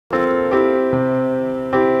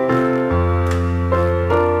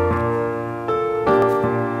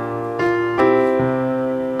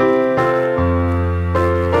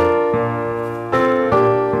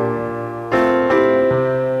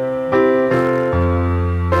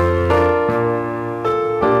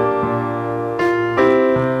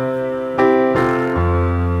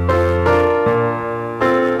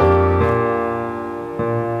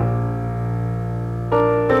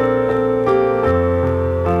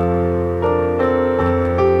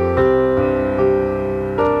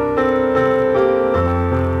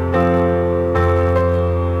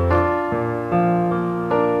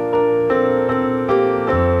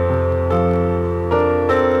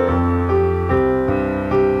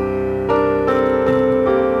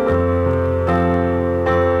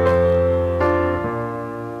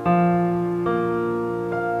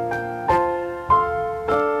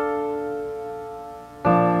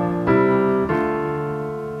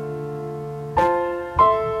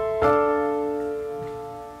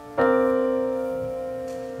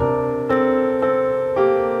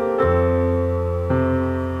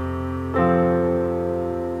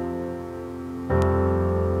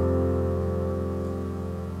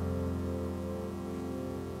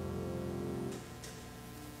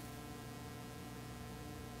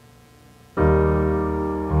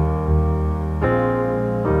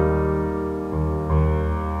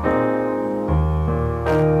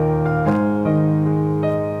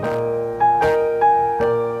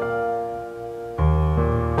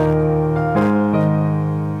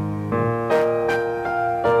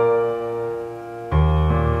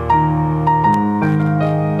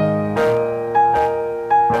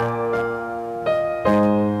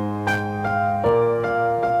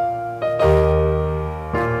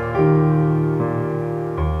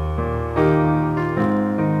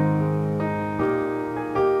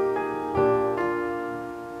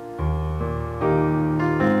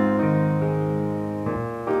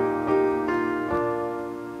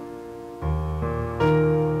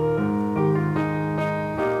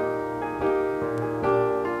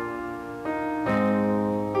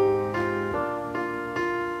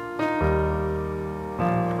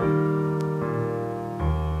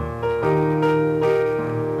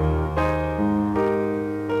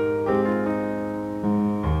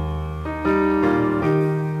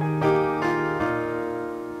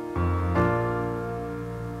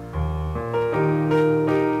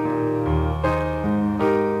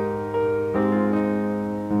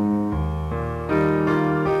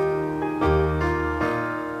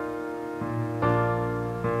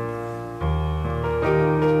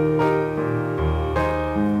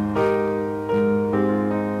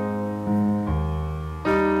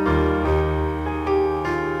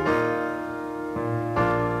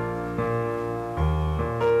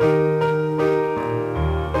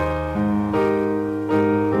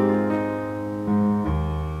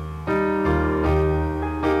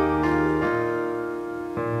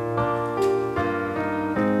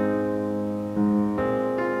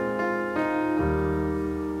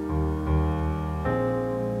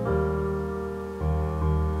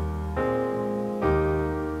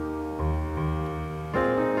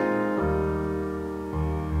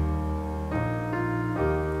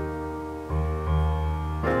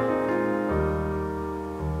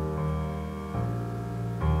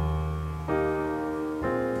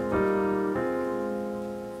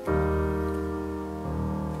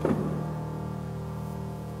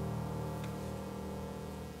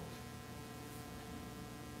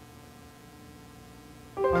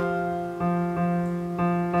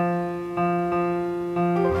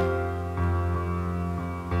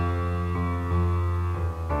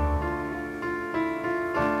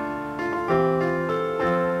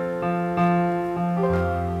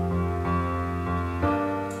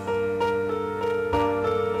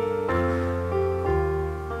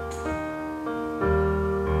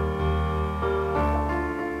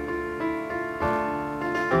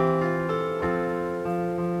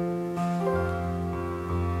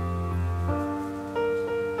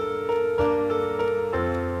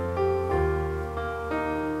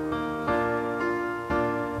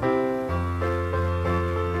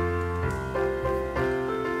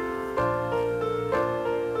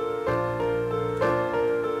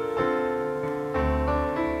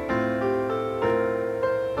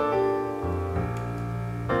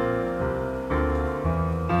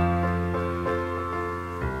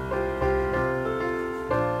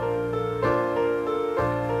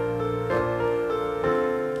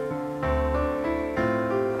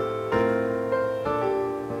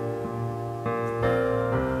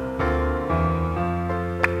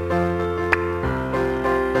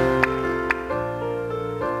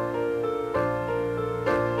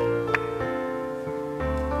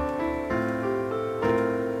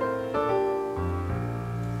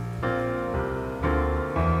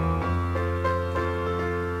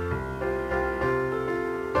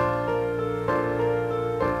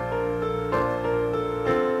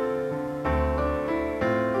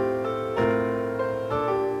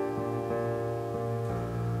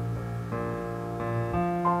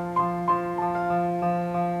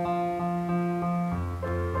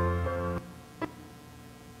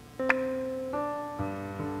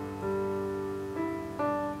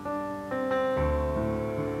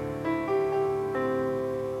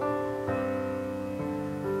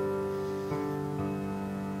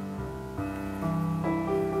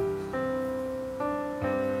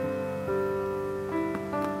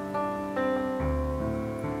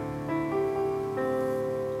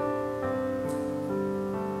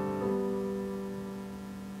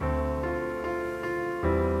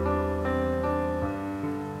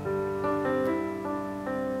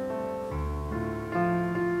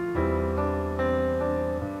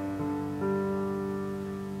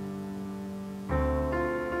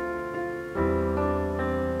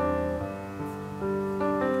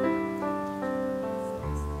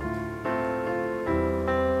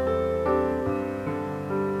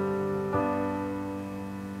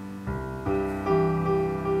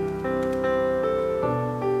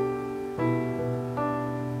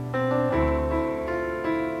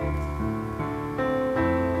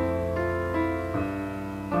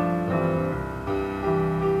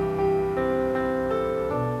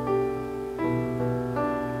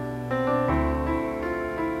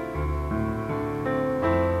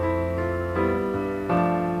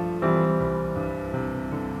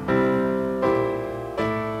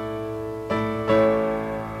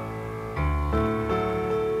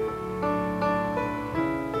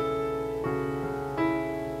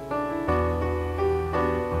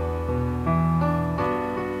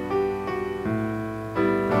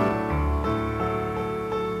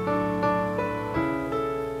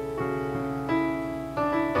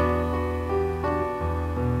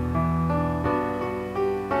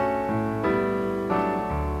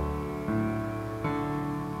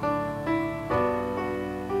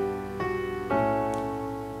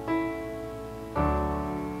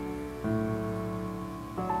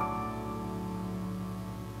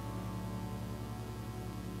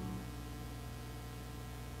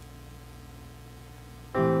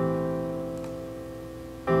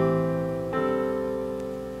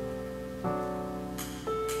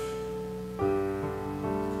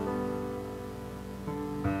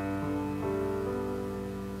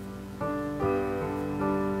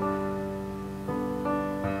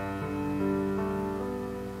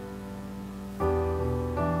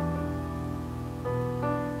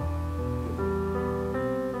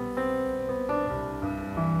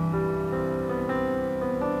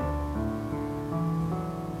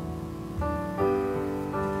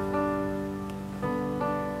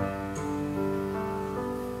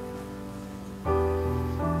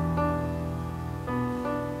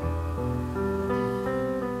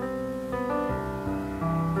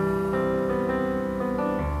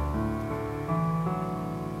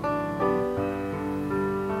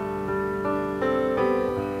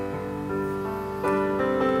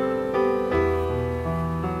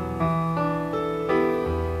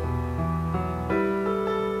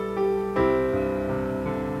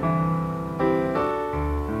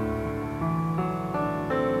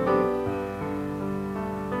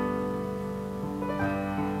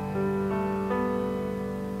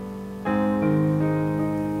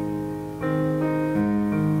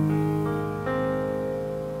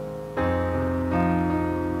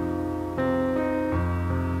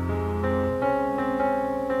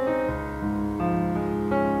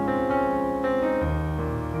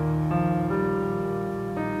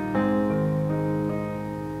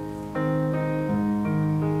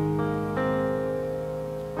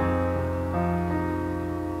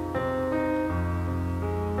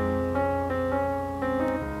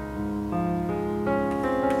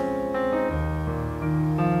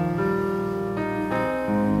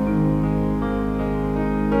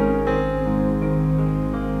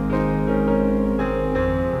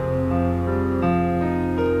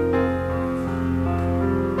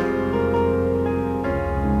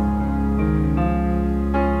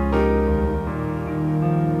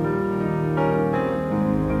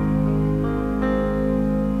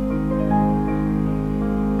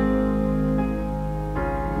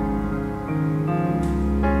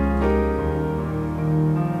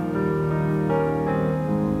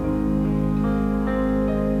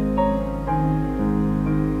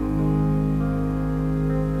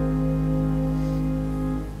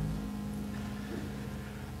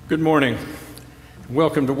Good morning.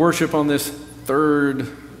 Welcome to worship on this third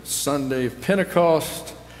Sunday of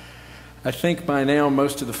Pentecost. I think by now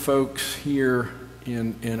most of the folks here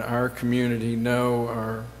in our community know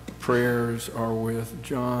our prayers are with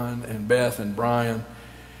John and Beth and Brian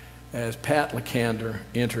as Pat Lacander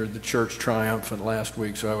entered the church triumphant last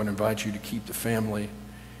week. So I would invite you to keep the family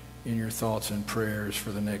in your thoughts and prayers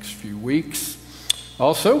for the next few weeks.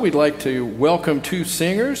 Also, we'd like to welcome two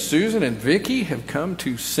singers. Susan and Vicki have come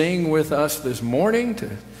to sing with us this morning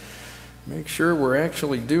to make sure we're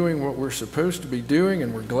actually doing what we're supposed to be doing,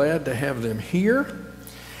 and we're glad to have them here.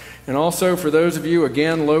 And also, for those of you,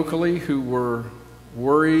 again, locally, who were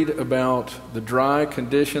worried about the dry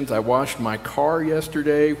conditions, I washed my car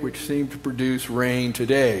yesterday, which seemed to produce rain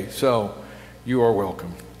today. So, you are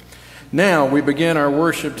welcome. Now, we begin our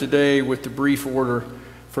worship today with the brief order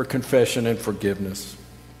for confession and forgiveness.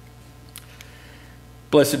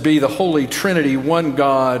 Blessed be the Holy Trinity, one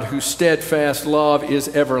God, whose steadfast love is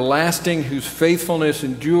everlasting, whose faithfulness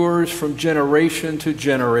endures from generation to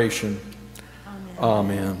generation. Amen.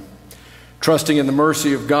 Amen. Trusting in the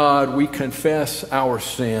mercy of God, we confess our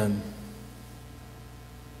sin.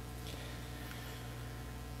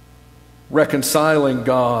 Reconciling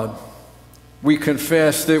God, we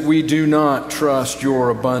confess that we do not trust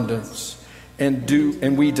your abundance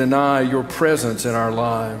and we deny your presence in our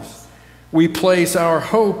lives. We place our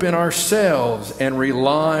hope in ourselves and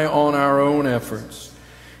rely on our own efforts.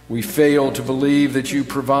 We fail to believe that you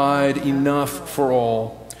provide enough for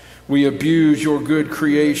all. We abuse your good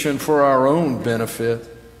creation for our own benefit.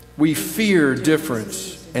 We fear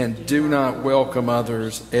difference and do not welcome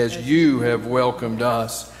others as you have welcomed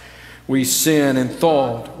us. We sin in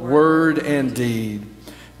thought, word, and deed.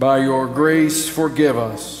 By your grace, forgive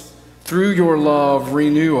us. Through your love,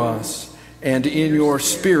 renew us, and in your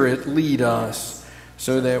Spirit, lead us,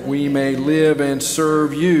 so that we may live and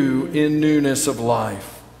serve you in newness of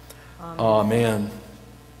life. Amen.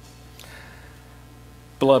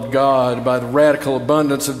 Beloved God, by the radical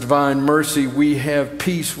abundance of divine mercy, we have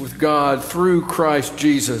peace with God through Christ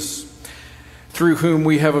Jesus, through whom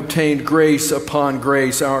we have obtained grace upon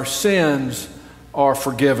grace. Our sins are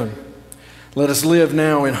forgiven. Let us live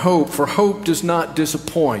now in hope, for hope does not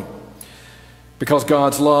disappoint, because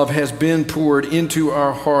God's love has been poured into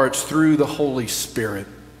our hearts through the Holy Spirit.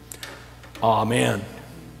 Amen.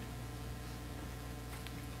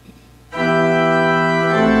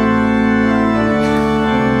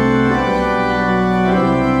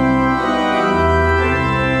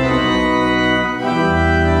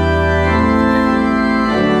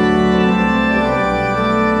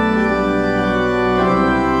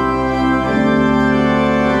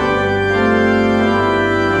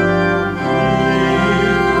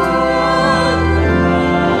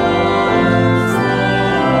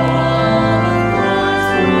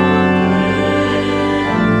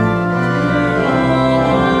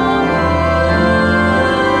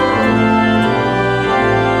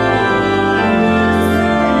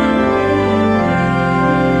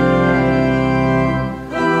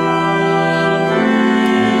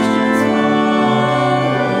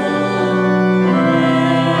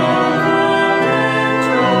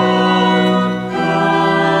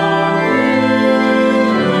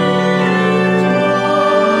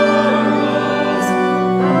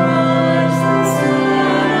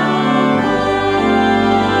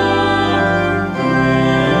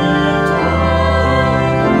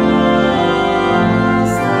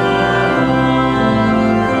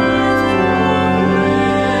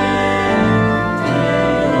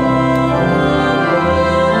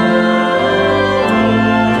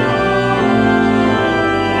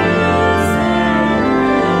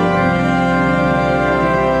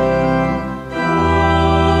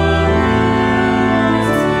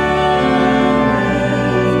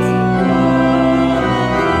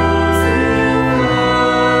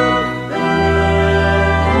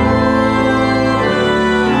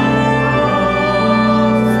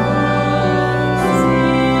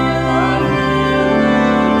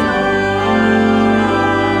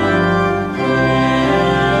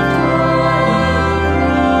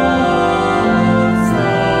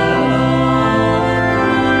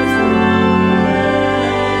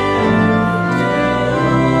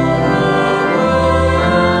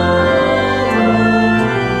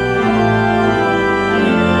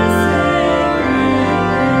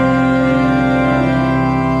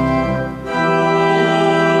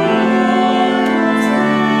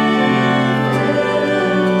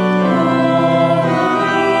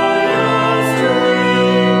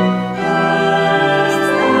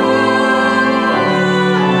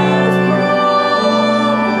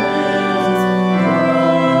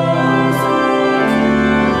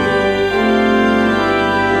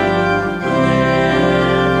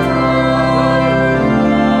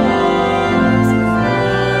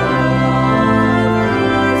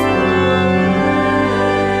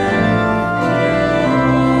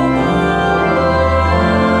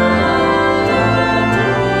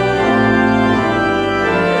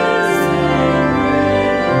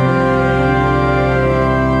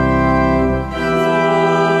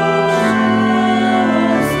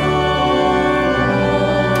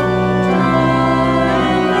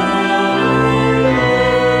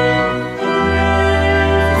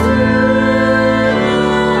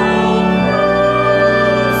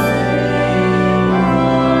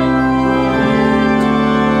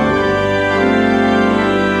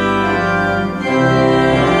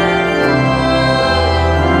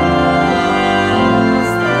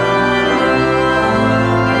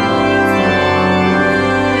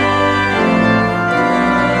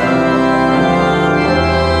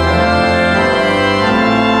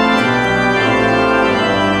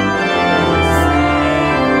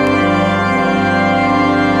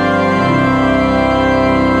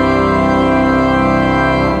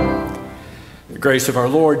 grace of our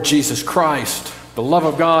Lord Jesus Christ, the love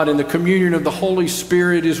of God, and the communion of the Holy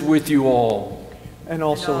Spirit is with you all. And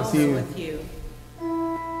also with you.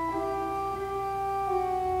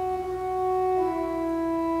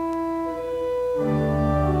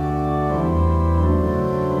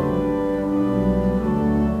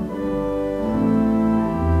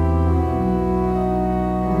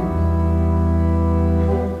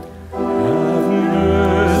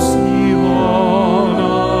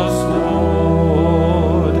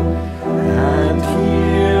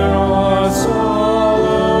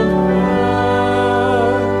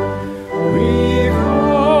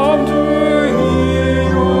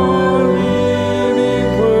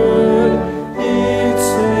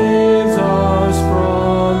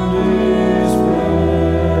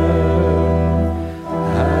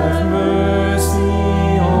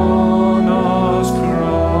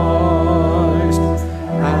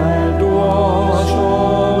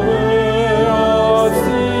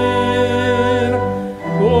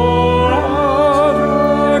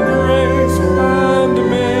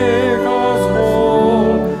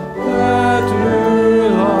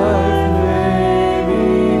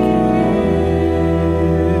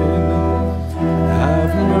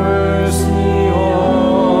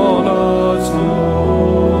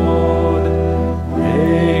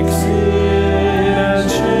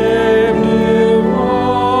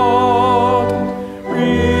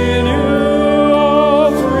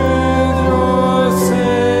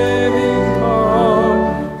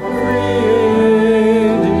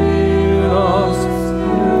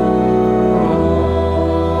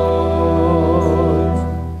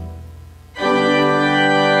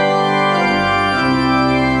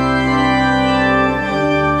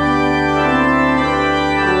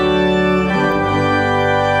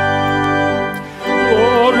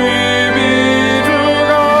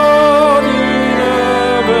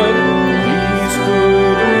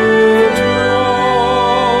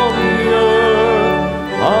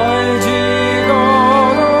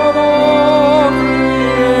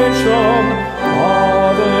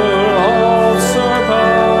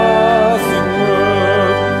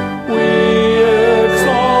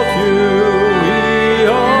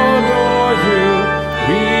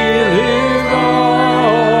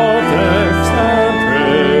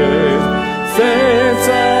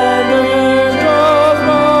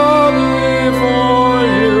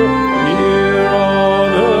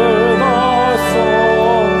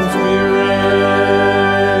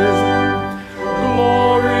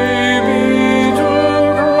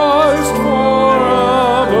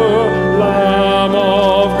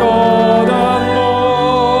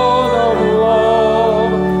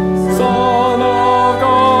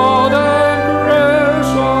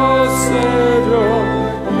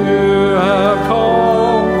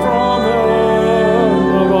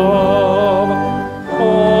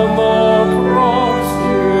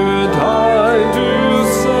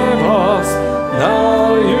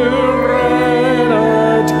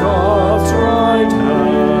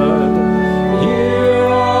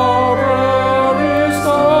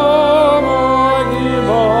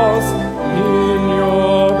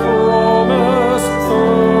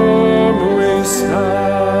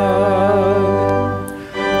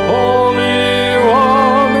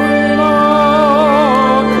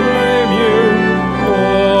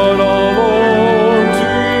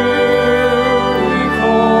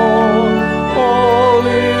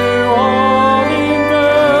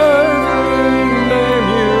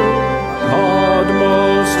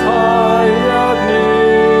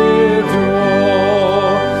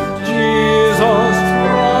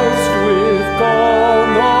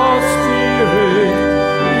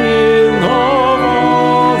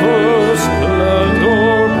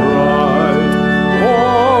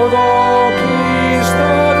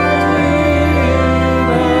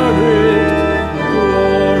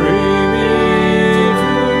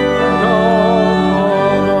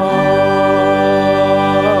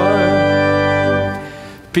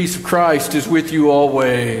 Peace of Christ is with you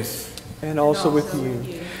always. And also with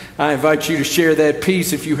you. I invite you to share that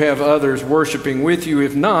peace if you have others worshiping with you.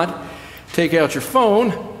 If not, take out your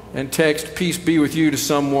phone and text "Peace be with you" to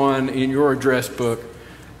someone in your address book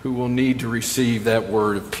who will need to receive that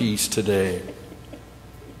word of peace today.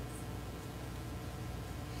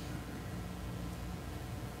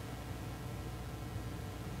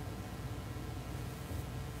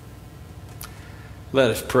 Let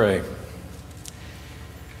us pray.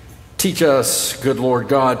 Teach us, good Lord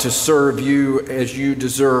God, to serve you as you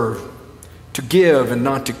deserve, to give and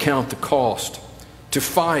not to count the cost, to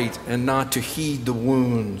fight and not to heed the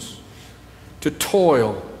wounds, to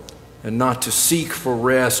toil and not to seek for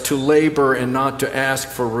rest, to labor and not to ask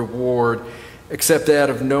for reward, except that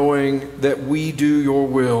of knowing that we do your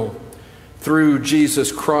will through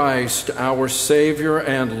Jesus Christ, our Savior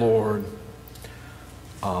and Lord.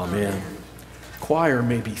 Amen. Choir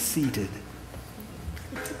may be seated.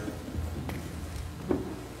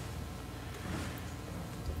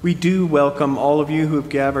 We do welcome all of you who have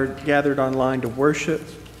gathered online to worship.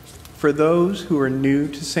 For those who are new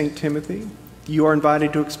to St. Timothy, you are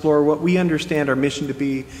invited to explore what we understand our mission to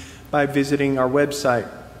be by visiting our website.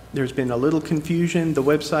 There's been a little confusion. The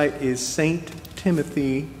website is St.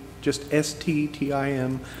 Timothy, just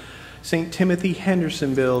S-T-T-I-M,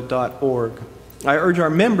 sttimothyhendersonville.org. I urge our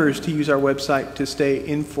members to use our website to stay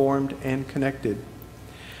informed and connected.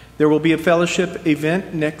 There will be a fellowship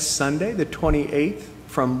event next Sunday, the 28th,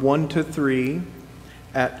 from 1 to 3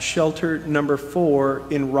 at shelter number 4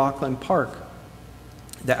 in Rockland Park.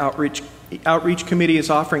 The Outreach Committee is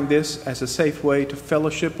offering this as a safe way to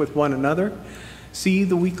fellowship with one another. See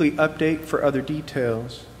the weekly update for other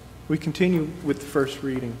details. We continue with the first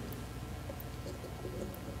reading.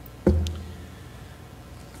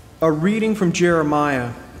 A reading from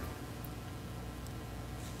Jeremiah.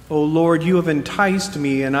 O Lord, you have enticed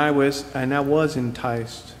me, and I was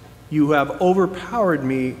enticed. You have overpowered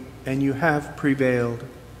me, and you have prevailed.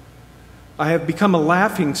 I have become a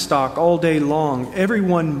laughingstock all day long.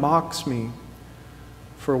 Everyone mocks me.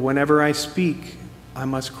 For whenever I speak, I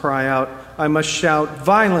must cry out, I must shout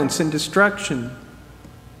violence and destruction.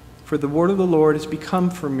 For the word of the Lord has become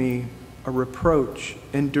for me a reproach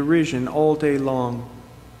and derision all day long.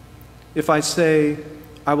 If I say,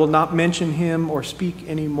 I will not mention him or speak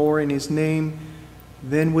any more in his name,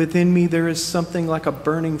 then within me there is something like a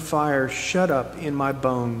burning fire shut up in my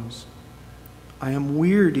bones. I am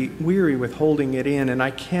weary with holding it in, and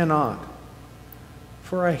I cannot.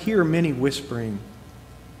 For I hear many whispering,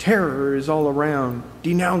 terror is all around.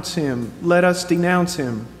 Denounce him. Let us denounce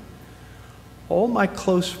him. All my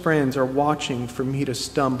close friends are watching for me to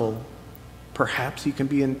stumble. Perhaps he can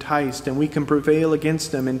be enticed, and we can prevail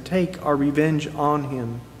against him and take our revenge on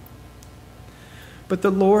him. But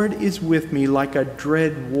the Lord is with me like a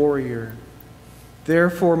dread warrior.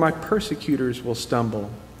 Therefore my persecutors will stumble,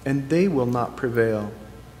 and they will not prevail.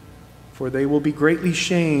 For they will be greatly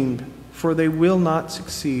shamed, for they will not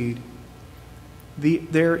succeed.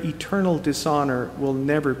 Their eternal dishonor will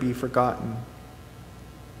never be forgotten.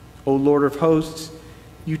 O Lord of hosts,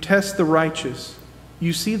 you test the righteous.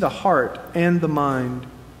 You see the heart and the mind.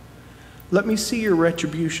 Let me see your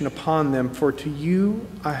retribution upon them, for to you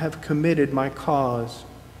I have committed my cause.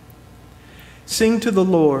 Sing to the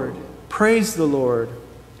Lord, praise the Lord,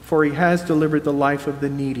 for he has delivered the life of the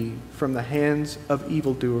needy from the hands of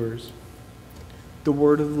evildoers. The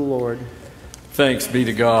word of the Lord. Thanks be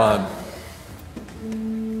to God.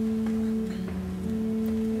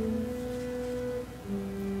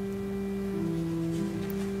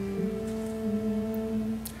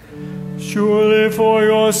 Surely for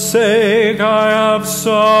your sake I have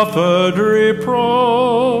suffered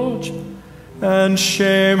reproach, and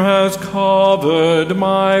shame has covered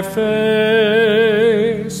my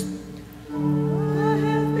face. I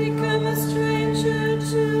have become a stranger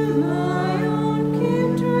to my own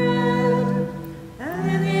kindred, and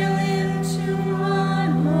an alien to my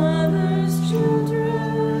mother's children.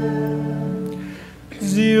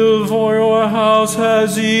 Zeal for your house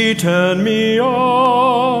has eaten me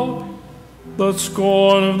up. The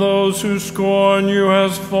scorn of those who scorn you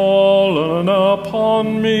has fallen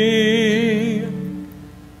upon me. I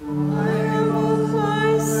humble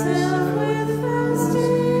myself with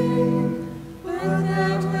fasting, when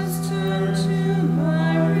thou hast turned to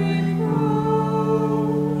my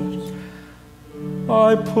reproach.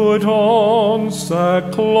 I put on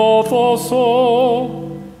sackcloth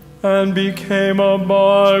also, and became a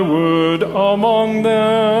byword among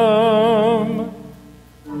them.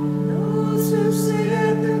 Those who sit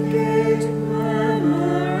at the gate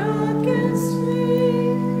murmur against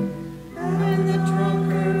me, and the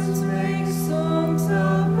drunkards make songs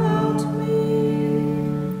about me.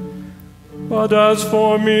 But as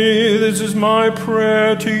for me, this is my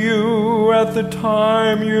prayer to you at the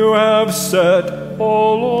time you have set,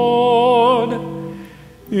 O Lord.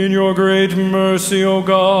 In your great mercy, O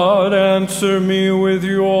God, answer me with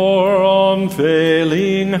your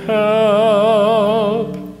unfailing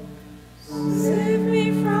help. Save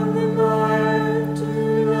me from the mire,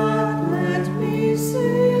 do not let me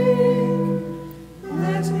sink.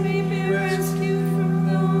 Let me be rescued from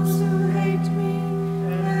those who hate me,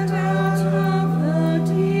 and out of the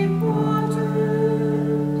deep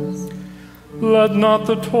waters. Let not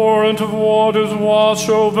the torrent of waters wash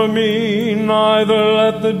over me, neither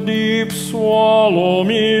let the deep swallow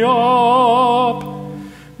me up.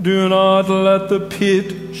 Do not let the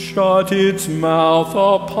pit shut its mouth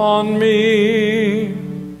upon me.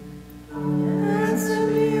 Answer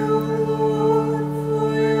me, O Lord,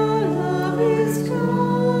 for your love is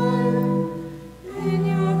kind. In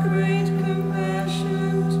your great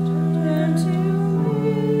compassion, turn to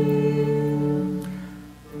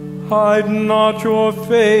me. Hide not your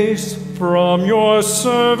face from your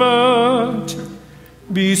servant.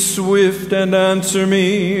 Be swift and answer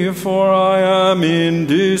me, for I am in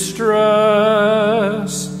distress.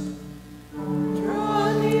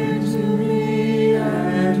 Draw near to me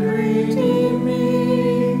and redeem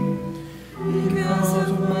me. Because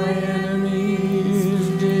of my enemies,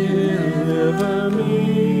 deliver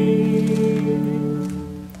me.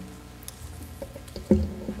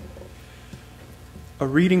 A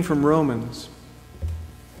reading from Romans.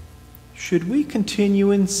 Should we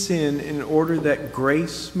continue in sin in order that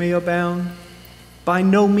grace may abound? By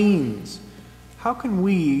no means. How can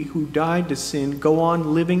we who died to sin go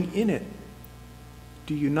on living in it?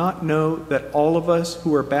 Do you not know that all of us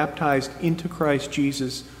who are baptized into Christ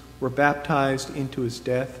Jesus were baptized into his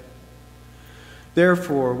death?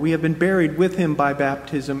 Therefore, we have been buried with him by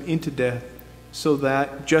baptism into death, so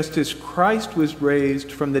that, just as Christ was raised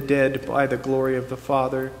from the dead by the glory of the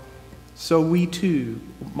Father, so we too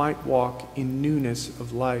might walk in newness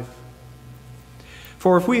of life.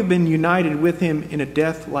 For if we have been united with him in a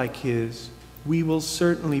death like his, we will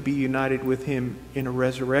certainly be united with him in a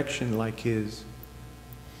resurrection like his.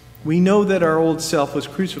 We know that our old self was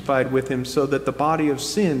crucified with him so that the body of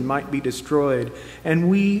sin might be destroyed, and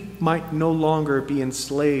we might no longer be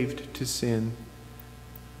enslaved to sin.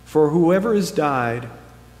 For whoever has died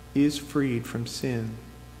is freed from sin.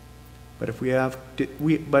 But if we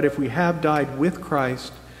have died with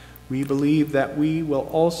Christ, we believe that we will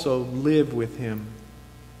also live with him.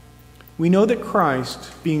 We know that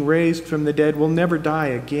Christ, being raised from the dead, will never die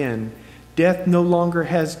again. Death no longer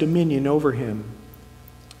has dominion over him.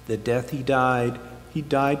 The death he died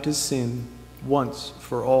to sin once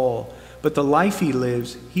for all. But the life he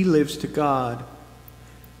lives to God.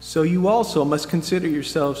 So you also must consider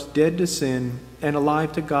yourselves dead to sin and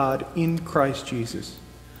alive to God in Christ Jesus.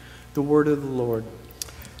 The word of the Lord.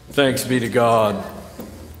 Thanks be to God.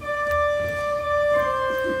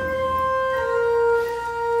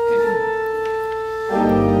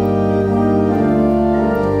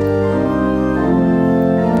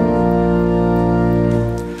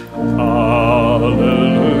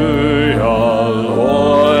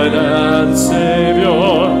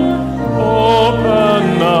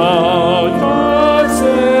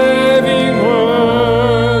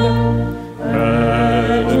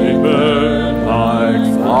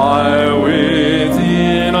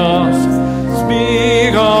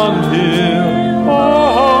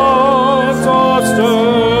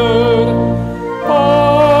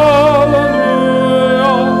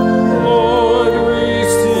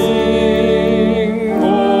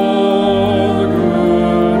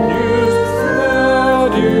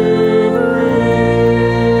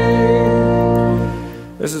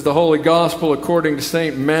 Gospel according to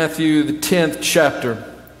St. Matthew, the 10th chapter.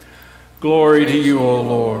 Glory to you, O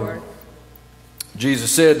Lord. Jesus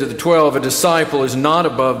said to the 12, a disciple is not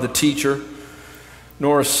above the teacher,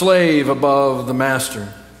 nor a slave above the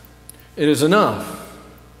master. It is enough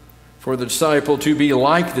for the disciple to be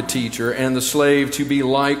like the teacher and the slave to be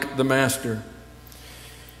like the master.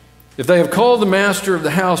 If they have called the master of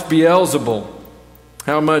the house Beelzebul,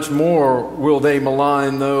 how much more will they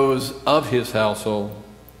malign those of his household?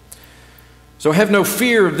 So have no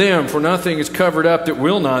fear of them, for nothing is covered up that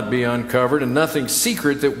will not be uncovered, and nothing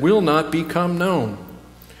secret that will not become known.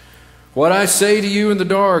 What I say to you in the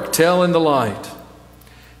dark, tell in the light.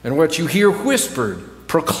 And what you hear whispered,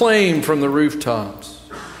 proclaim from the rooftops.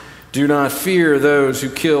 Do not fear those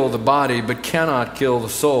who kill the body, but cannot kill the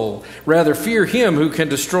soul. Rather fear him who can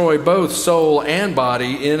destroy both soul and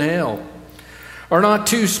body in hell. Are not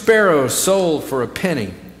 2 sparrows sold for a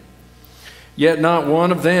penny? Yet not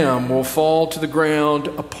one of them will fall to the ground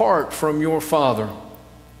apart from your Father.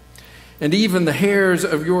 And even the hairs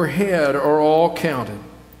of your head are all counted.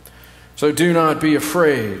 So do not be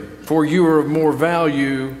afraid, for you are of more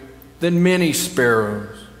value than many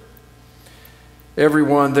sparrows.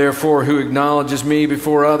 Everyone, therefore, who acknowledges me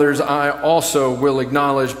before others, I also will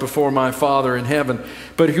acknowledge before my Father in heaven.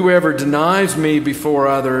 But whoever denies me before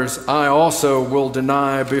others, I also will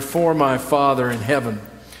deny before my Father in heaven.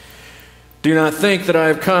 Do not think that I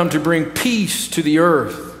have come to bring peace to the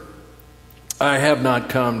earth. I have not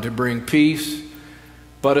come to bring peace,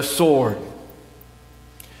 but a sword.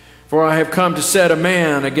 For I have come to set a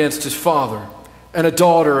man against his father, and a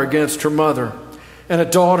daughter against her mother, and a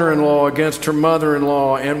daughter-in-law against her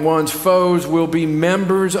mother-in-law, and one's foes will be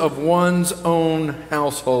members of one's own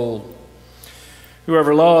household.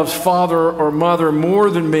 Whoever loves father or mother more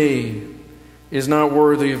than me is not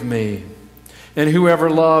worthy of me, and whoever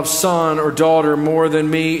loves son or daughter more than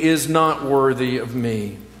me is not worthy of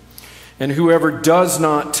me. And whoever does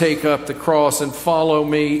not take up the cross and follow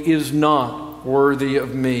me is not worthy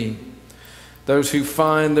of me. Those who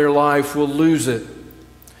find their life will lose it,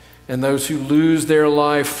 and those who lose their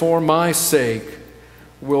life for my sake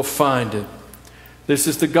will find it. This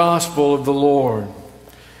is the gospel of the Lord.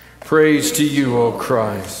 Praise to you, O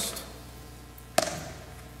Christ.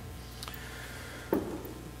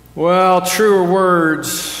 Well, truer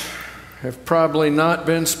words have probably not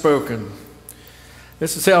been spoken.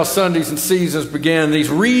 This is how Sundays and seasons began. These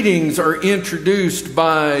readings are introduced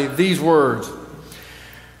by these words.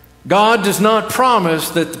 God does not promise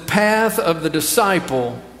that the path of the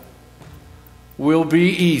disciple will be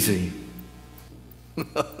easy.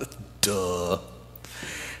 Duh.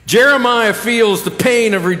 Jeremiah feels the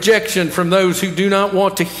pain of rejection from those who do not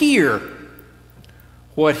want to hear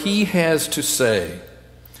what he has to say.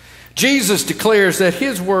 Jesus declares that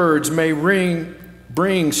his words may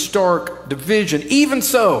bring stark division. Even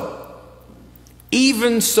so,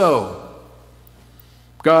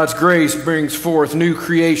 God's grace brings forth new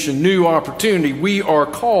creation, new opportunity. We are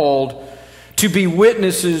called to be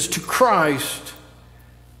witnesses to Christ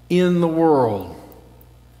in the world.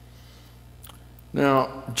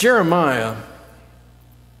 Now, Jeremiah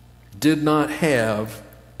did not have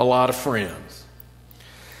a lot of friends.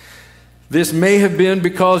 This may have been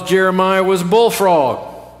because Jeremiah was a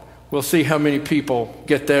bullfrog. We'll see how many people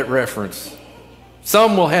get that reference.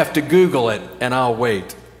 Some will have to Google it, and I'll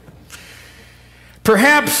wait.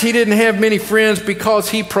 Perhaps he didn't have many friends because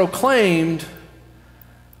he proclaimed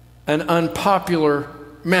an unpopular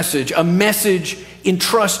message, a message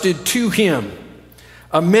entrusted to him,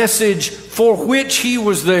 a message for which he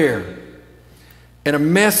was there, and a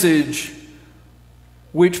message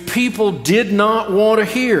which people did not want to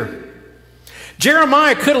hear.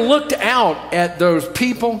 Jeremiah could have looked out at those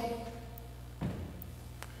people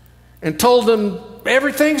and told them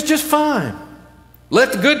everything's just fine.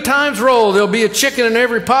 Let the good times roll. There'll be a chicken in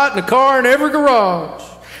every pot and a car in every garage.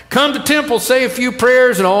 Come to temple, say a few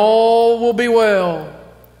prayers, and all will be well.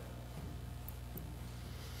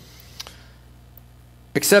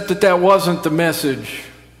 Except that wasn't the message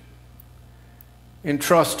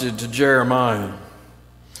entrusted to Jeremiah.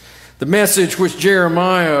 The message which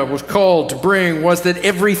Jeremiah was called to bring was that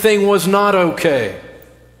everything was not okay.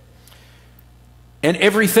 And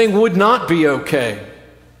everything would not be okay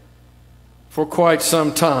for quite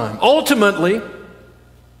some time. Ultimately,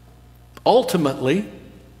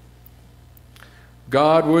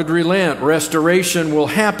 God would relent. Restoration will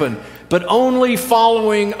happen, but only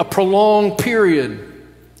following a prolonged period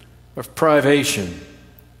of privation.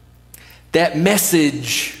 That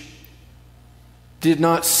message did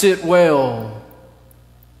not sit well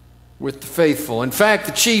with the faithful. In fact,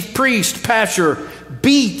 the chief priest, Pashur,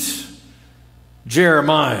 beat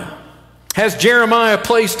Jeremiah. Has Jeremiah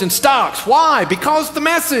placed in stocks. Why? Because the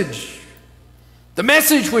message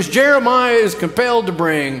which Jeremiah is compelled to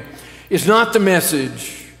bring is not the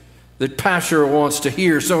message that Pashur wants to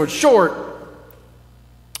hear. So in short,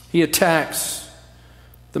 he attacks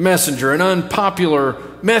the messenger. An unpopular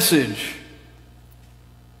message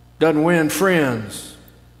doesn't win friends,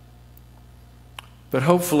 but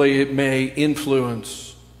hopefully it may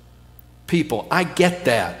influence people. I get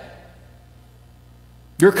that.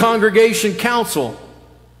 Your congregation council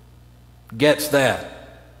gets that.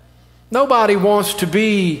 Nobody wants to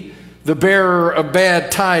be the bearer of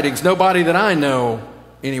bad tidings. Nobody that I know,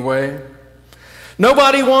 anyway.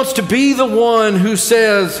 Nobody wants to be the one who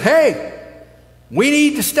says, hey, we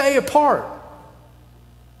need to stay apart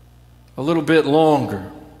a little bit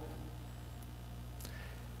longer.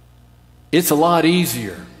 It's a lot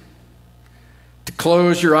easier to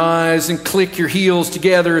close your eyes and click your heels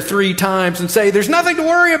together 3 times and say, there's nothing to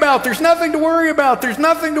worry about, there's nothing to worry about, there's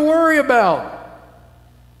nothing to worry about.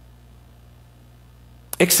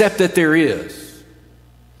 Except that there is.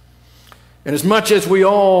 And as much as we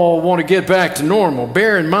all want to get back to normal,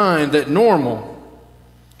 bear in mind that normal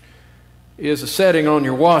is a setting on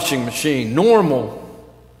your washing machine. Normal,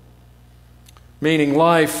 meaning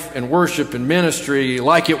life and worship and ministry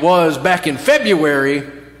like it was back in February,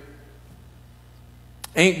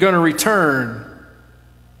 ain't going to return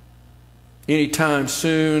anytime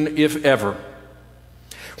soon, if ever.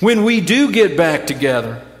 When we do get back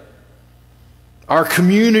together, our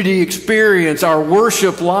community experience, our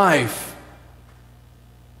worship life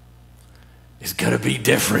is going to be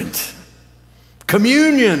different.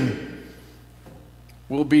 Communion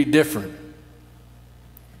will be different,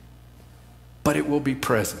 but it will be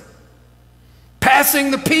present.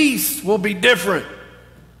 Passing the peace will be different,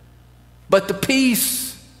 but the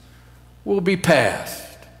peace will be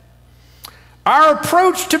passed. Our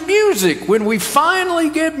approach to music, when we finally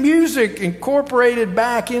get music incorporated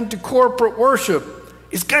back into corporate worship,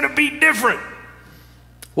 is going to be different.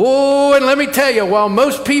 Oh, and let me tell you, while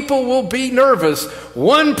most people will be nervous,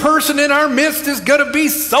 one person in our midst is going to be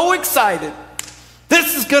so excited.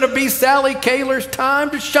 This is going to be Sally Kaler's time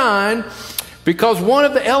to shine, because one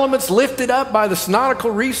of the elements lifted up by the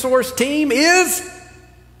Synodical Resource Team is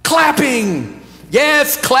clapping.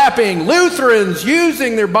 Yes, clapping. Lutherans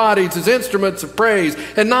using their bodies as instruments of praise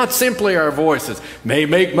and not simply our voices. May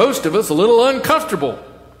make most of us a little uncomfortable,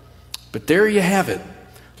 but there you have it.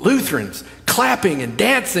 Lutherans clapping and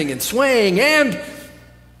dancing and swaying and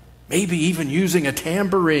maybe even using a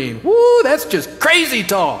tambourine. Woo, that's just crazy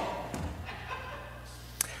talk.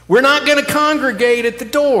 We're not going to congregate at the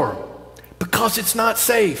door because it's not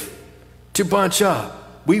safe to bunch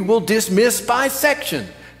up. We will dismiss by section,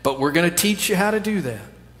 but we're going to teach you how to do that.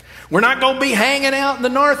 We're not going to be hanging out in the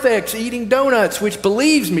narthex eating donuts, which,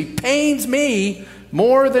 believes me, pains me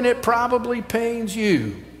more than it probably pains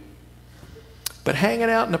you. But hanging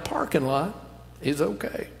out in the parking lot is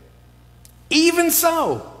okay. Even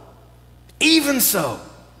so,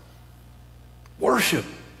 worship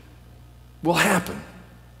will happen.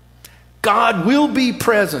 God will be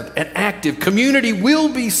present and active. Community will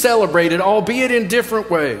be celebrated, albeit in different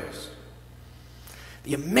ways.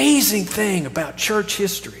 The amazing thing about church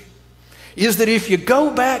history is that if you go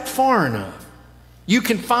back far enough, you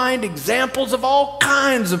can find examples of all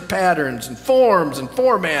kinds of patterns and forms and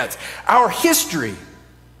formats. Our history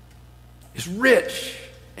is rich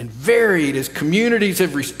and varied as communities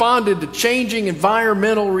have responded to changing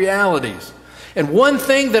environmental realities. And one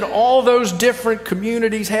thing that all those different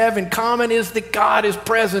communities have in common is that God is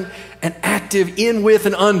present and active in, with,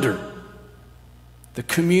 and under the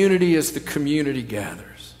community as the community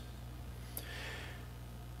gathers.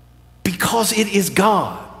 Because it is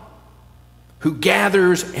God who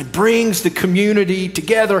gathers and brings the community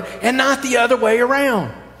together and not the other way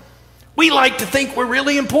around. We like to think we're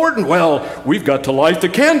really important. Well, we've got to light the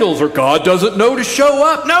candles or God doesn't know to show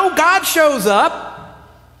up. No, God shows up.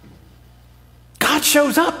 God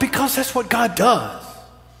shows up because that's what God does.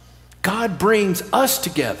 God brings us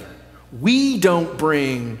together. We don't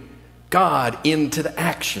bring God into the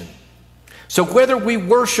action. So whether we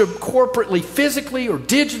worship corporately, physically, or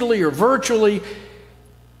digitally, or virtually,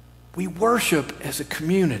 we worship as a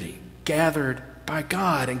community gathered by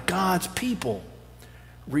God, and God's people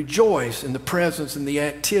rejoice in the presence and the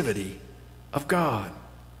activity of God.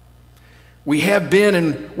 We have been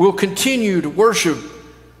and will continue to worship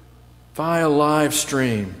via live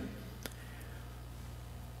stream.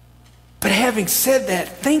 But having said that,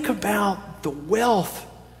 think about the wealth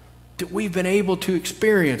that we've been able to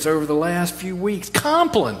experience over the last few weeks.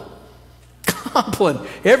 Compline,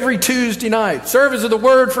 every Tuesday night, service of the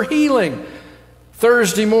Word for healing,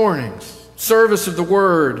 Thursday mornings, service of the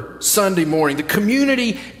Word, Sunday morning. The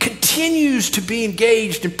community continues to be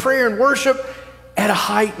engaged in prayer and worship at a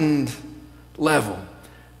heightened level.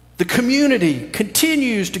 The community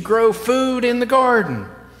continues to grow food in the garden.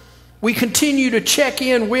 We continue to check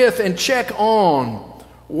in with and check on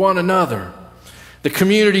one another. The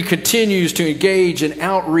community continues to engage in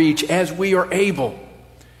outreach as we are able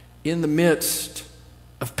in the midst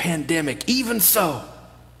of pandemic. Even so,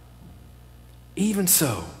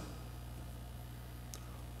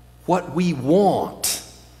 what we want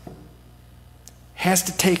has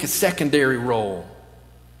to take a secondary role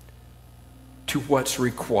to what's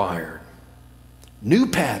required. New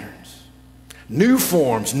patterns, new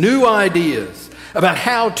forms, new ideas about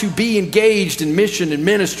how to be engaged in mission and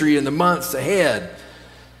ministry in the months ahead.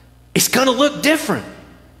 It's going to look different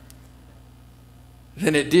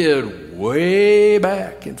than it did way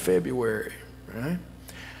back in February, right?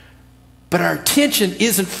 But our attention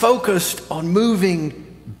isn't focused on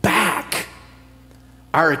moving back.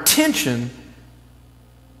 Our attention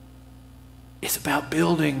is about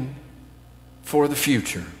building for the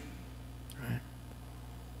future. Right?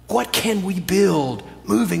 What can we build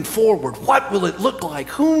moving forward? What will it look like?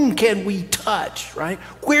 Whom can we touch? Right?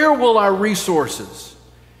 Where will our resources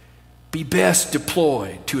be best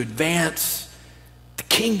deployed to advance the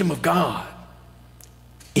kingdom of God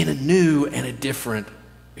in a new and a different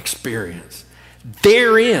experience?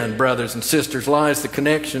 Therein, brothers and sisters, lies the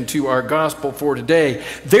connection to our gospel for today.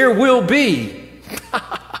 There will be,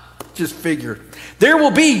 just figure, there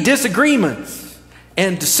will be disagreements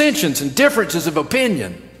and dissensions and differences of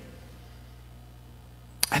opinion.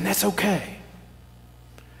 And that's okay.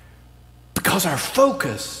 Because our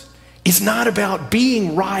focus is not about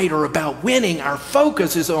being right or about winning. Our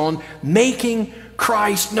focus is on making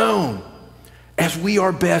Christ known as we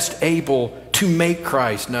are best able to make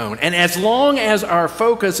Christ known. And as long as our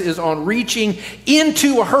focus is on reaching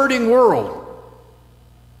into a hurting world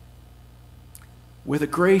with a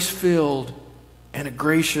grace-filled and a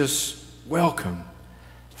gracious welcome,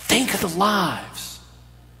 think of the lives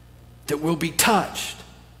that will be touched,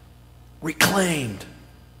 reclaimed,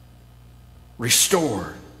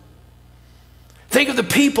 restored. Think of the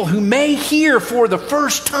people who may hear for the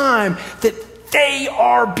first time that they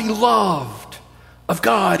are beloved of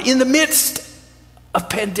God in the midst of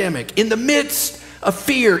pandemic, in the midst of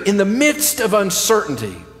fear, in the midst of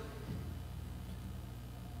uncertainty.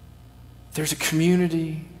 There's a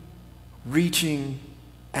community reaching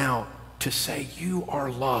out to say, you are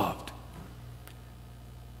loved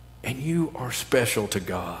and you are special to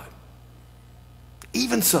God.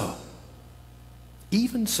 Even so,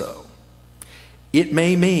 it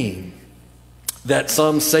may mean that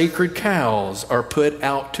some sacred cows are put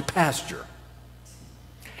out to pasture.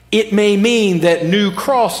 It may mean that new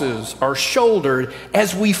crosses are shouldered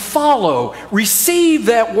as we follow, receive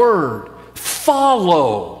that word,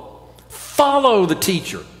 follow the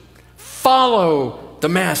teacher, follow the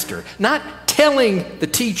master. Not telling the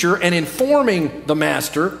teacher and informing the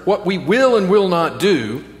master what we will and will not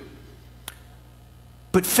do,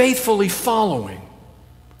 but faithfully following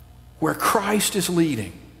where Christ is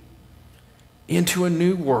leading into a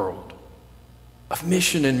new world of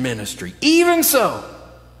mission and ministry. Even so,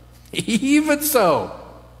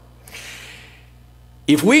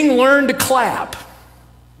 if we can learn to clap,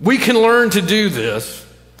 we can learn to do this,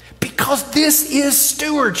 because this is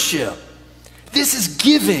stewardship. This is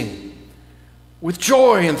giving with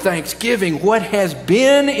joy and thanksgiving what has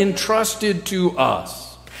been entrusted to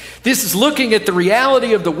us. This is looking at the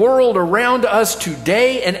reality of the world around us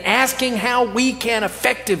today and asking how we can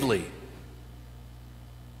effectively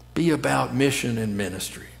be about mission and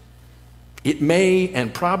ministry. It may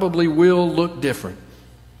and probably will look different.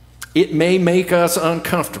 It may make us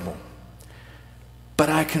uncomfortable. But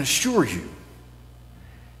I can assure you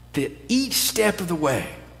that each step of the way,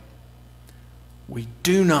 we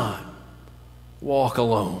do not walk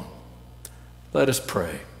alone. Let us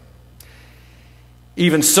pray.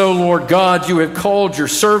 Even so, Lord God, you have called your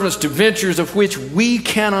servants to ventures of which we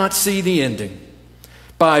cannot see the ending,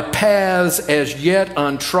 by paths as yet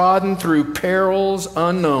untrodden, through perils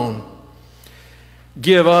unknown.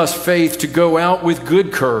 Give us faith to go out with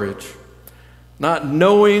good courage, not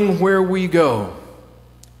knowing where we go,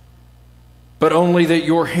 but only that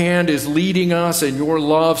your hand is leading us and your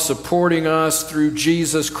love supporting us through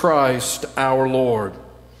Jesus Christ our Lord.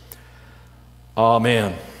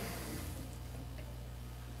 Amen.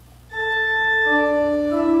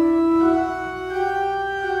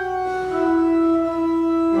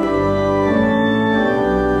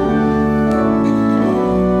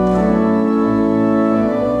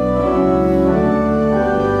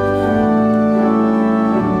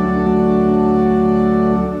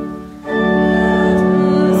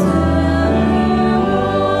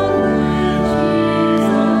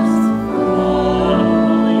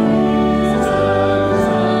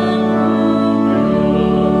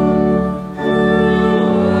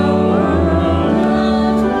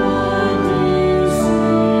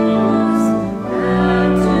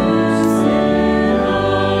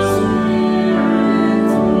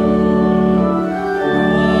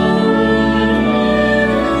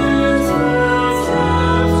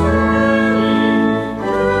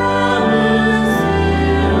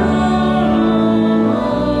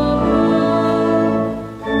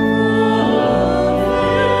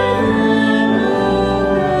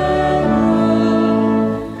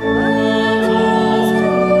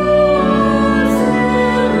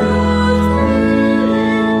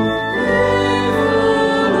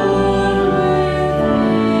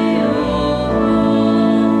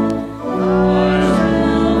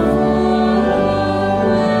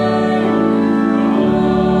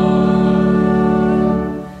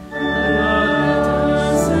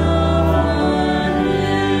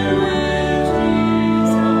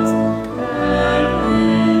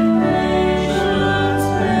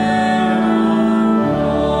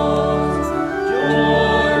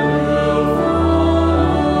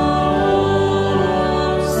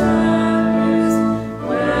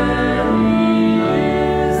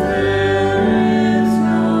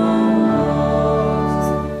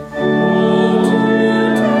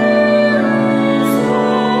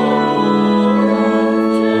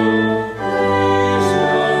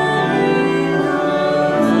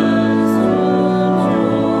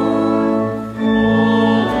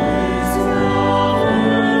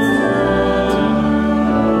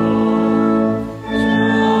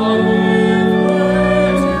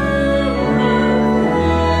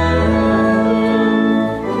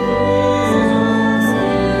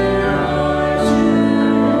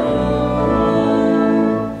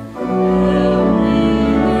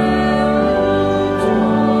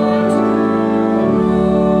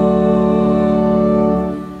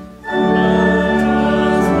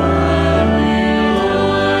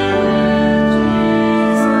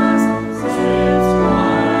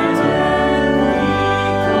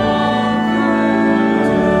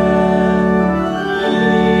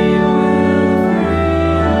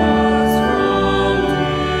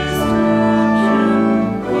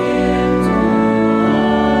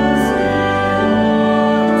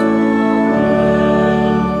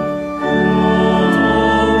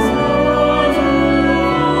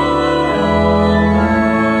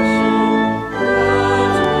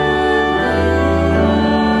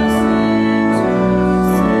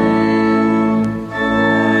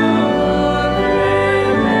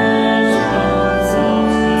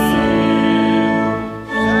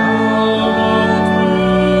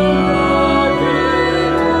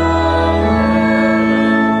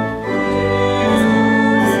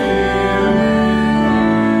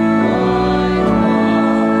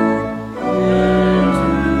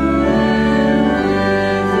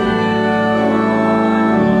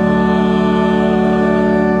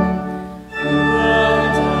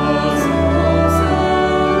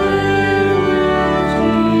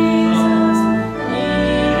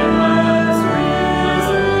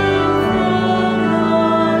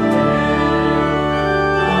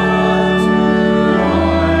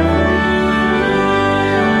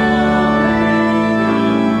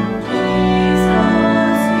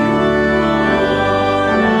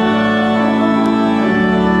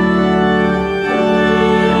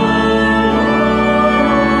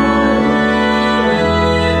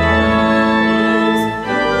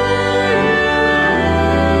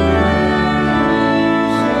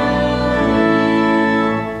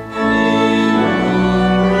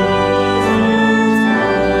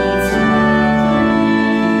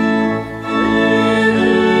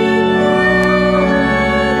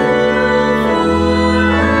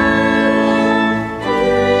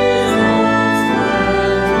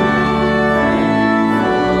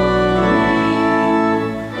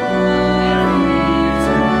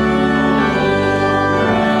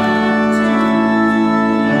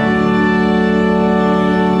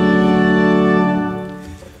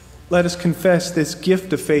 let us confess this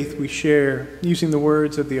gift of faith we share using the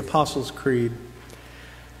words of the Apostles' Creed.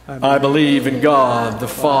 I believe in God, the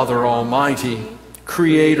Father Almighty,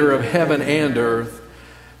 creator of heaven and earth.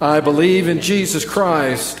 I believe in Jesus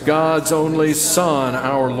Christ, God's only Son,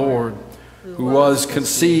 our Lord, who was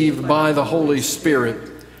conceived by the Holy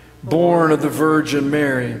Spirit, born of the Virgin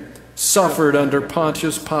Mary, suffered under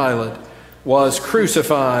Pontius Pilate, was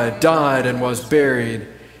crucified, died, and was buried.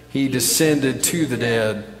 He descended to the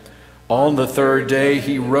dead. On the third day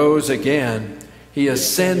he rose again. He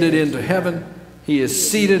ascended into heaven. He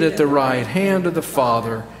is seated at the right hand of the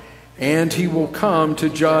Father, and he will come to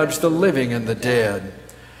judge the living and the dead.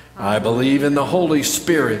 I believe in the Holy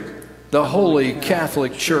Spirit, the holy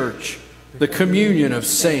Catholic Church, the communion of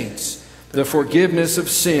saints, the forgiveness of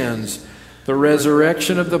sins, the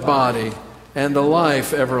resurrection of the body, and the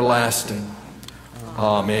life everlasting.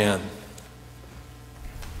 Amen.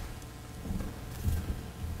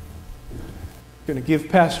 Going to give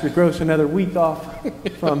Pastor Gross another week off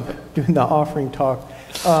from doing the offering talk.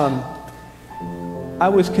 I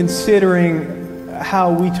was considering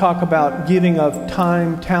how we talk about giving of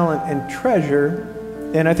time, talent, and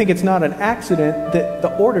treasure, and I think it's not an accident that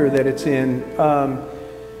the order that it's in.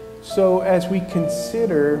 So as we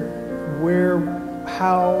consider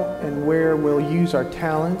how and where we'll use our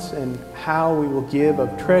talents and how we will give of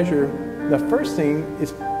treasure, the first thing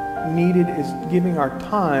is needed is giving our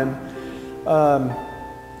time.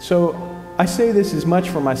 So I say this as much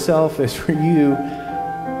for myself as for you.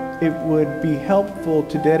 It would be helpful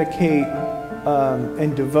to dedicate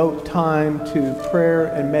and devote time to prayer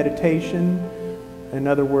and meditation. In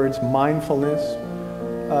other words, mindfulness.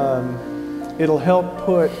 It'll help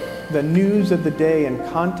put the news of the day in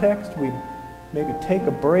context. We maybe take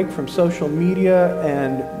a break from social media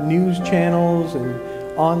and news channels and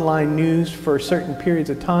online news for certain periods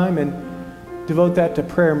of time and devote that to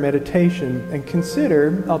prayer and meditation. And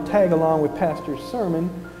consider, I'll tag along with Pastor's sermon,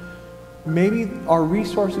 maybe our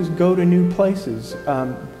resources go to new places.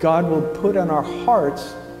 God will put on our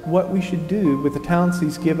hearts what we should do with the talents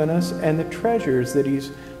He's given us and the treasures that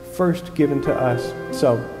He's first given to us.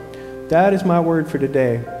 So that is my word for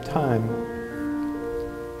today, time.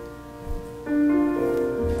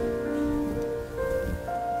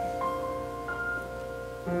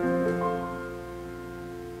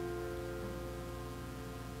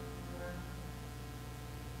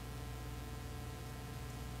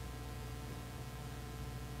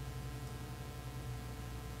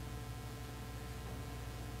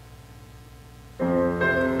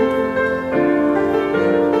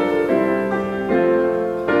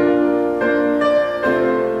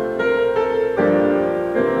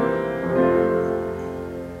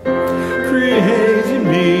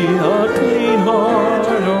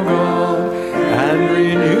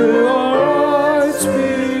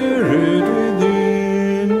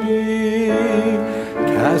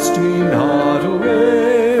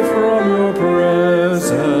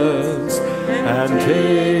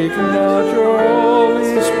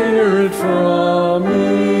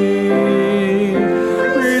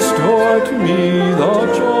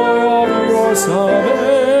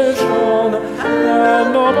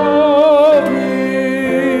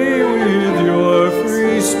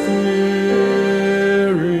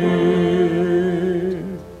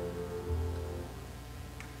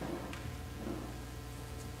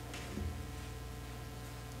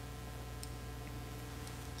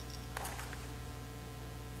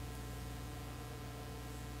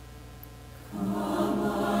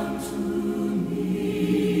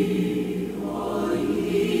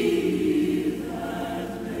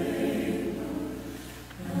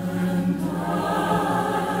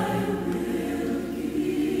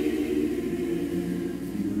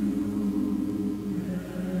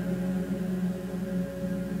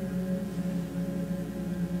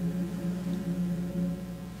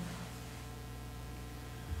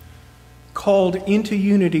 Called into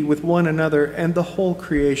unity with one another and the whole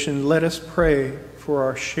creation, let us pray for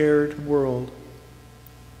our shared world.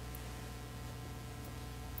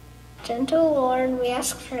 Gentle Lord, we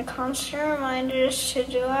ask for constant reminders to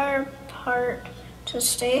do our part to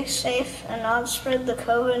stay safe and not spread the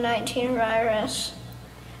COVID-19 virus.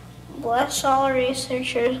 Bless all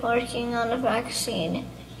researchers working on a vaccine.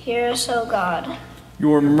 Hear us, O God.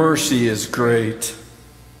 Your mercy is great.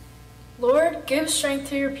 Lord, give strength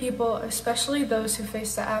to your people, especially those who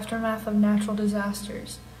face the aftermath of natural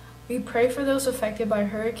disasters. We pray for those affected by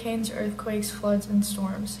hurricanes, earthquakes, floods, and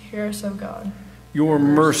storms. Hear us, O God. Your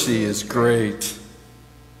mercy is great.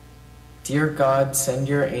 Dear God, send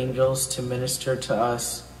your angels to minister to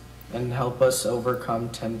us and help us overcome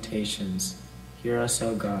temptations. Hear us,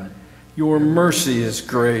 O God. Your mercy is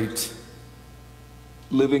great.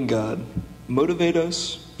 Living God, motivate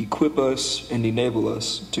us, equip us, and enable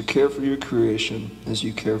us to care for your creation as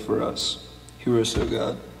you care for us. Hear us, O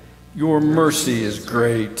God. Your mercy is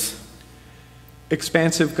great.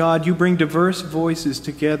 Expansive God, you bring diverse voices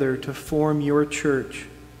together to form your church.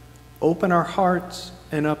 Open our hearts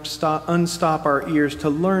and unstop our ears to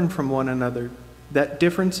learn from one another, that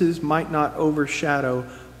differences might not overshadow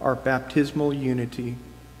our baptismal unity.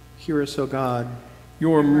 Hear us, O God.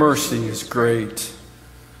 Your mercy is great.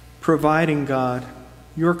 Providing God,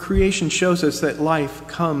 your creation shows us that life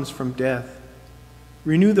comes from death.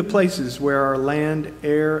 Renew the places where our land,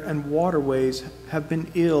 air, and waterways have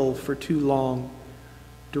been ill for too long.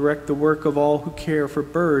 Direct the work of all who care for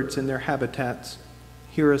birds and their habitats.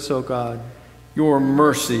 Hear us, O God. Your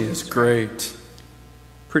mercy is great.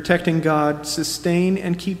 Protecting God, sustain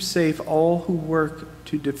and keep safe all who work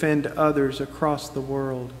to defend others across the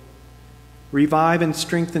world. Revive and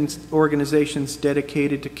strengthen organizations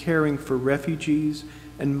dedicated to caring for refugees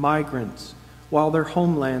and migrants while their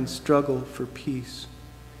homelands struggle for peace.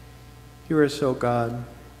 Hear us, O God.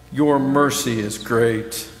 Your mercy is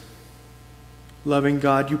great. Loving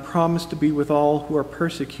God, you promise to be with all who are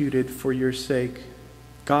persecuted for your sake.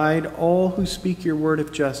 Guide all who speak your word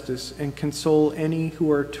of justice and console any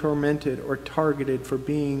who are tormented or targeted for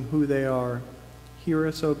being who they are. Hear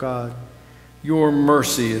us, O God. Your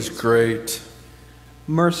mercy is great.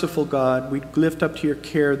 Merciful God, we lift up to your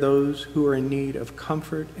care those who are in need of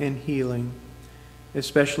comfort and healing,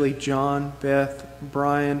 especially John, Beth,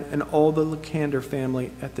 Brian, and all the Lakander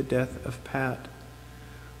family at the death of Pat.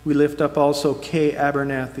 We lift up also Kay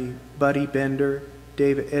Abernathy, Buddy Bender,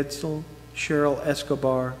 David Edsel, Cheryl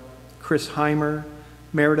Escobar, Chris Heimer,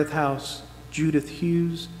 Meredith House, Judith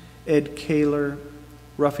Hughes, Ed Kaler,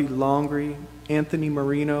 Ruffy Longry, Anthony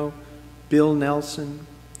Marino, Bill Nelson,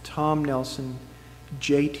 Tom Nelson,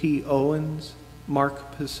 J.T. Owens,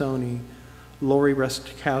 Mark Pisoni, Lori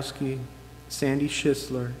Rustkowski, Sandy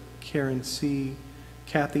Schisler, Karen C.,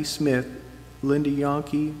 Kathy Smith, Linda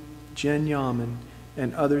Yonke, Jen Yaman,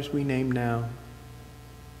 and others we name now.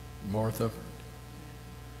 Martha.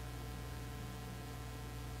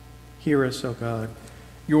 Hear us, O God.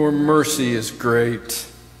 Your mercy is great.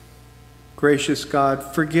 Gracious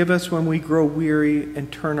God, forgive us when we grow weary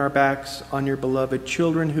and turn our backs on your beloved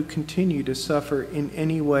children who continue to suffer in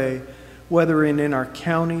any way, whether in our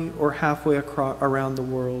county or halfway around the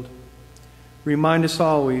world. Remind us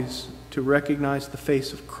always to recognize the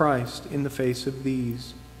face of Christ in the face of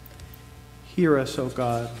these. Hear us, O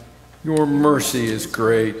God. Your mercy is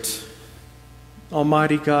great.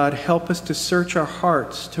 Almighty God, help us to search our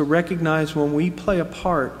hearts to recognize when we play a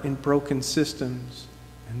part in broken systems,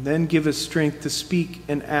 and then give us strength to speak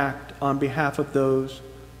and act on behalf of those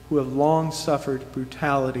who have long suffered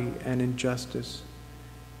brutality and injustice.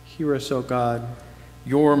 Hear us, O God.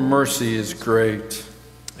 Your mercy is great.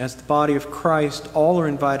 As the body of Christ, all are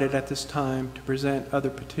invited at this time to present other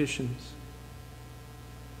petitions.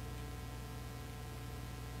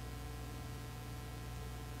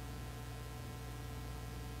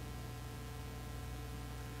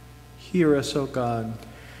 Hear us, O God.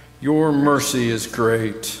 Your mercy is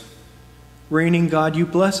great. Reigning God, you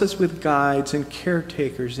bless us with guides and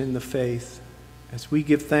caretakers in the faith. As we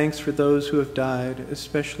give thanks for those who have died,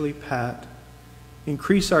 especially Pat,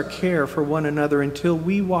 increase our care for one another until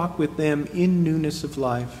we walk with them in newness of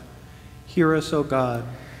life. Hear us, O God.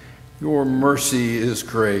 Your mercy is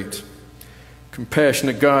great.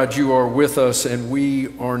 Compassionate God, you are with us and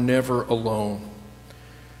we are never alone.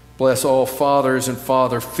 Bless all fathers and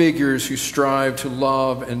father figures who strive to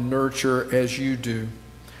love and nurture as you do.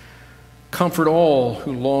 Comfort all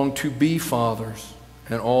who long to be fathers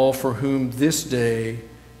and all for whom this day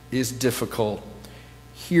is difficult.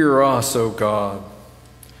 Hear us, O God.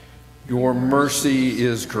 Your mercy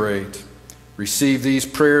is great. Receive these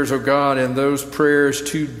prayers, O God, and those prayers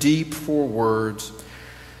too deep for words.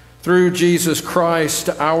 Through Jesus Christ,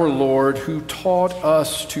 our Lord, who taught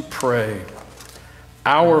us to pray.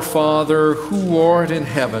 Our Father, who art in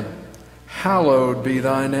heaven, hallowed be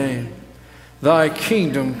thy name. Thy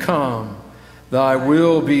kingdom come, thy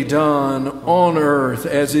will be done on earth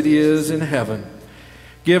as it is in heaven.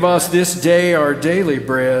 Give us this day our daily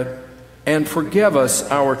bread, and forgive us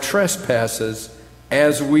our trespasses,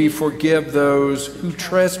 as we forgive those who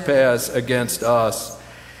trespass against us.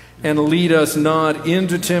 And lead us not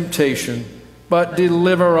into temptation, but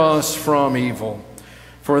deliver us from evil.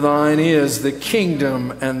 For thine is the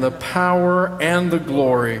kingdom and the power and the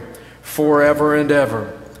glory forever and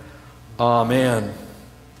ever. Amen.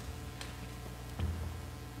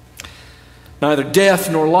 Neither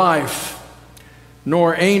death nor life,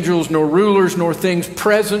 nor angels, nor rulers, nor things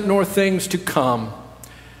present, nor things to come,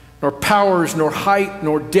 nor powers, nor height,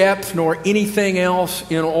 nor depth, nor anything else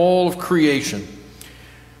in all of creation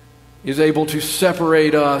is able to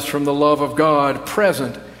separate us from the love of God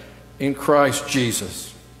present in Christ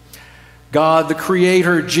Jesus. God the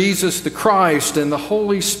Creator, Jesus the Christ, and the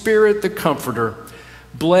Holy Spirit the Comforter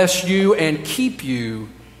bless you and keep you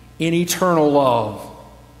in eternal love.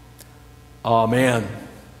 Amen.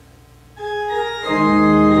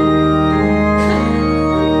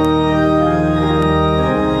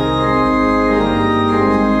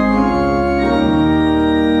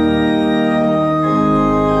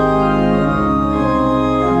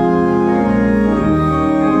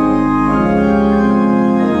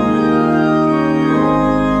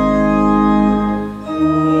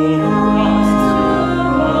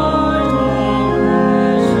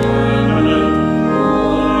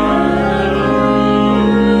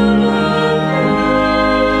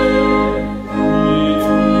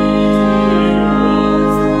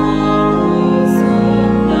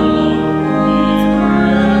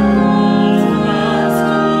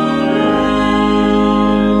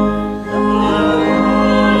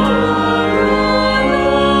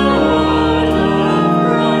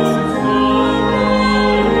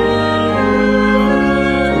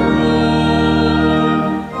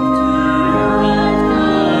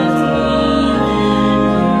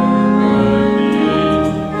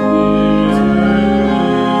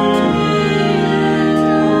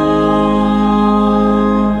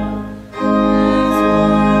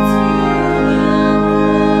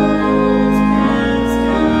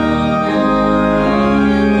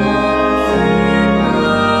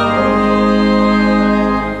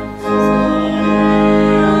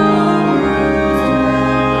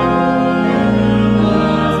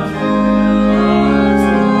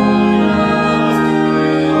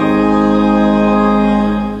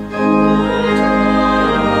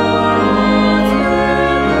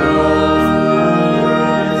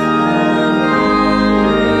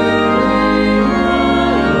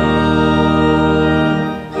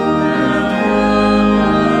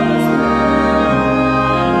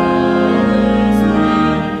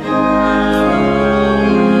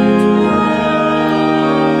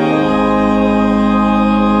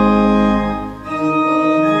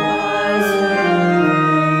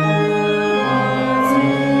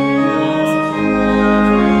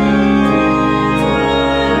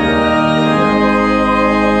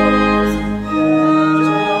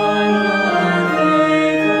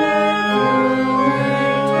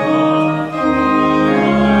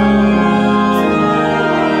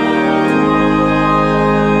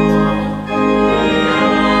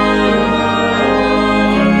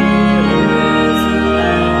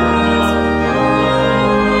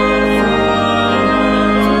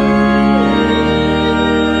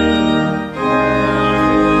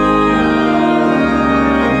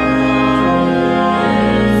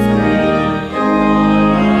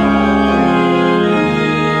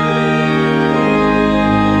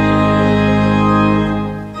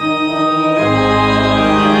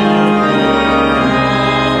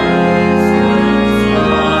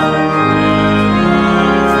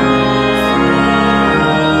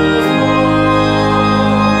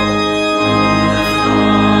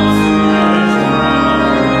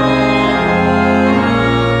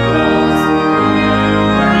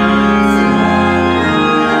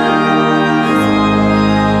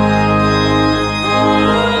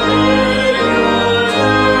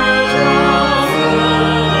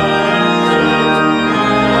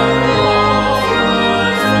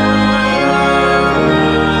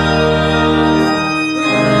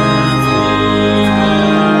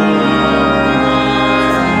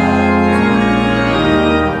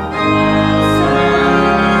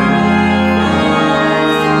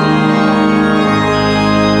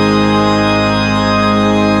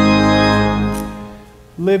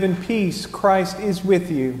 Live in peace. Christ is with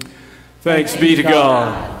you. Thanks be to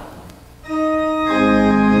God.